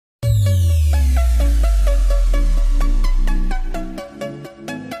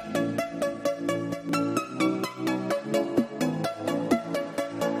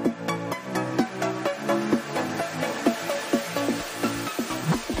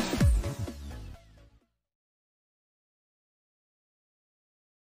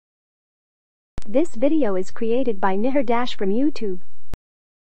This video is created by Nihar Dash from YouTube.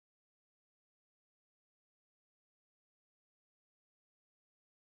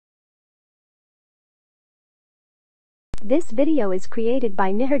 This video is created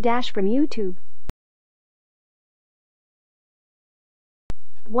by Nihar Dash from YouTube.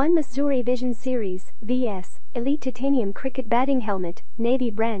 1 Masuri Vision Series VS Elite Titanium Cricket Batting Helmet, Navy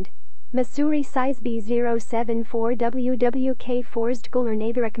brand. Masuri size B074WWK Forged Gular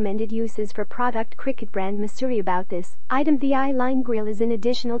Navy. Recommended uses for product. Cricket brand Masuri. About this item: the eye line grill is an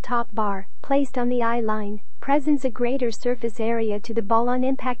additional top bar placed on the eye line, presents a greater surface area to the ball on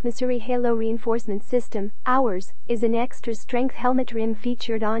impact. Masuri Halo Reinforcement System. Ours is an extra strength helmet rim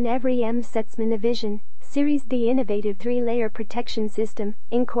featured on every Masuri Vision Series. The innovative 3-layer protection system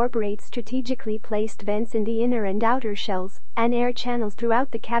incorporates strategically placed vents in the inner and outer shells and air channels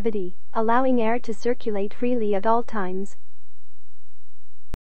throughout the cavity, allowing air to circulate freely at all times.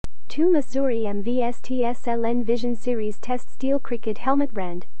 2 Masuri MVSTSLN Vision Series Test Steel Cricket Helmet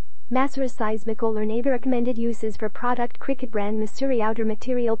brand. Masuri size Gular Navy. Recommended uses for product. Cricket brand Masuri. Outer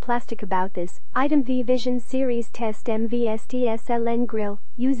material plastic. About this item: the Vision Series Test MVSTSLN grill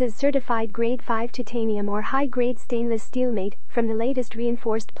uses certified grade 5 titanium or high-grade stainless steel made from the latest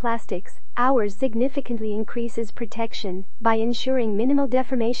reinforced plastics. Ours significantly increases protection by ensuring minimal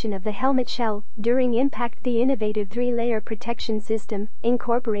deformation of the helmet shell during impact. The innovative 3-layer protection system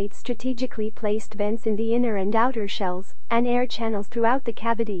incorporates strategically placed vents in the inner and outer shells and air channels throughout the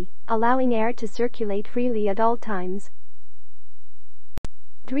cavity, allowing air to circulate freely at all times.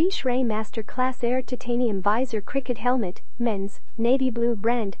 3 Shrey Master Class Air Titanium Visor Cricket Helmet, Men's, Navy blue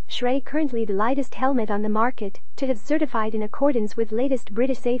brand. Shrey, currently the lightest helmet on the market to have certified in accordance with latest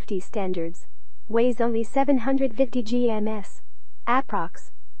British safety standards. Weighs only 750 grams.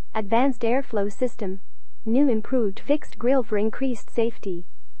 Approx. Advanced airflow system. New improved fixed grille for increased safety.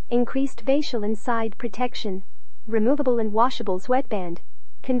 Increased facial and side protection. Removable and washable sweatband.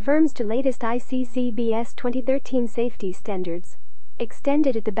 Conforms to latest ICCBS 2013 safety standards.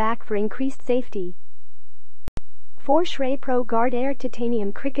 Extended at the back for increased safety. 4 Shrey Pro Guard Air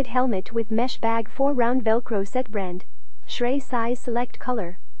Titanium Cricket Helmet with Mesh Bag 4-round Velcro set brand. Shrey size select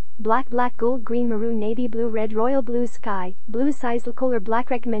color: black, gold, green, maroon, navy blue, red, royal blue, sky blue. Size color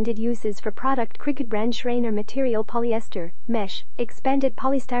black. Recommended uses for product. Cricket brand Shrey. Material polyester, mesh, expanded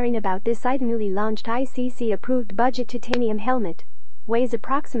polystyrene. About this item: newly launched ICC approved budget titanium helmet. Weighs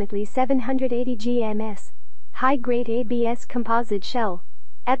approximately 780 grams. High-grade ABS composite shell.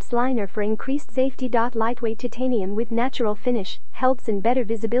 EPS liner for increased safety. Lightweight titanium with natural finish helps in better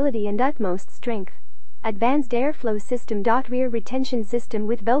visibility and utmost strength. Advanced airflow system. Rear retention system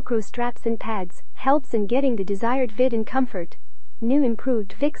with Velcro straps and pads helps in getting the desired fit and comfort. New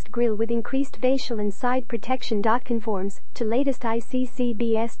improved fixed grille with increased facial and side protection. Conforms to latest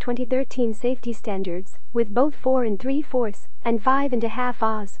ICCBS 2013 safety standards with both 4 3/4 and 5 1/2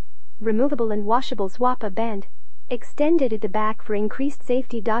 Oz. Removable and washable swapper band. Extended at the back for increased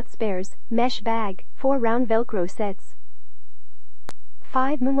safety. Spares, mesh bag, 4-round Velcro sets.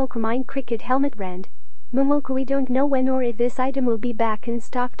 5 MoonWalker Mind Cricket Helmet brand. MoonWalker. We don't know when or if this item will be back in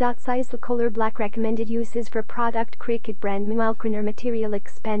stock. Size color black. Recommended uses for product. Cricket brand MoonWalker. Material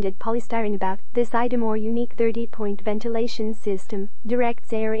expanded polystyrene. About this item: or unique 30-point ventilation system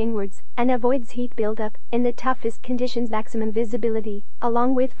directs air inwards and avoids heat buildup in the toughest conditions. Maximum visibility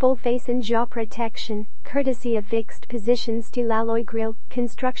along with full face and jaw protection courtesy of fixed position steel alloy grille.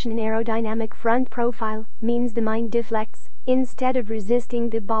 Construction and aerodynamic front profile means the mind deflects instead of resisting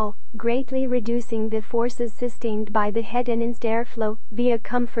the ball, greatly reducing the forces sustained by the head. Enhanced airflow via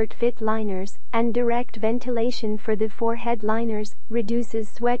comfort fit liners and direct ventilation for the forehead liners reduces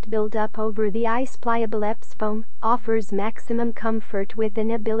sweat buildup over the eyes. Pliable EPS foam offers maximum comfort with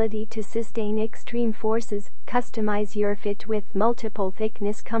an ability to sustain extreme forces. Customize your fit with multiple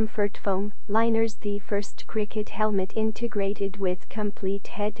thickness comfort foam liners. The first cricket helmet integrated with complete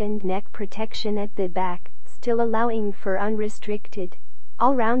head and neck protection at the back, still allowing for unrestricted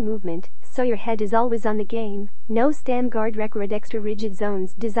all-round movement, so your head is always on the game. No stem guard. Record extra rigid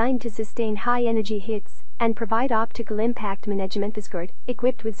zones designed to sustain high-energy hits and provide optical impact management. Guard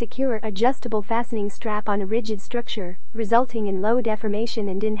equipped with secure adjustable fastening strap on a rigid structure, resulting in low deformation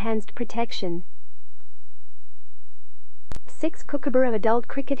and enhanced protection. 6 Kokabura Adult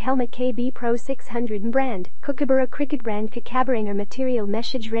Cricket Helmet KB Pro 600 brand. Kokabura Cricket brand. Kokabura material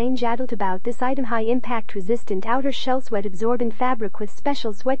message range adult. About this item: high impact resistant outer shell sweat absorbent fabric with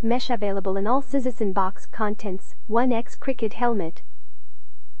special sweat mesh. Available in all sizes and box contents. 1X Cricket Helmet.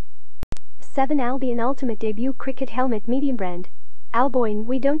 7 Albion Ultimate Debut Cricket Helmet Medium brand. Albion,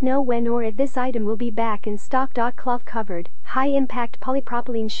 we don't know when or if this item will be back in stock. Cloth covered, high-impact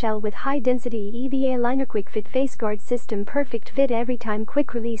polypropylene shell with high-density EVA liner, quick fit face guard system, perfect fit every time,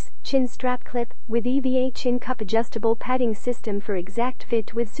 quick release, chin strap clip, with EVA chin cup, adjustable padding system for exact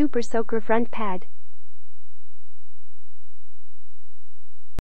fit with super soaker front pad.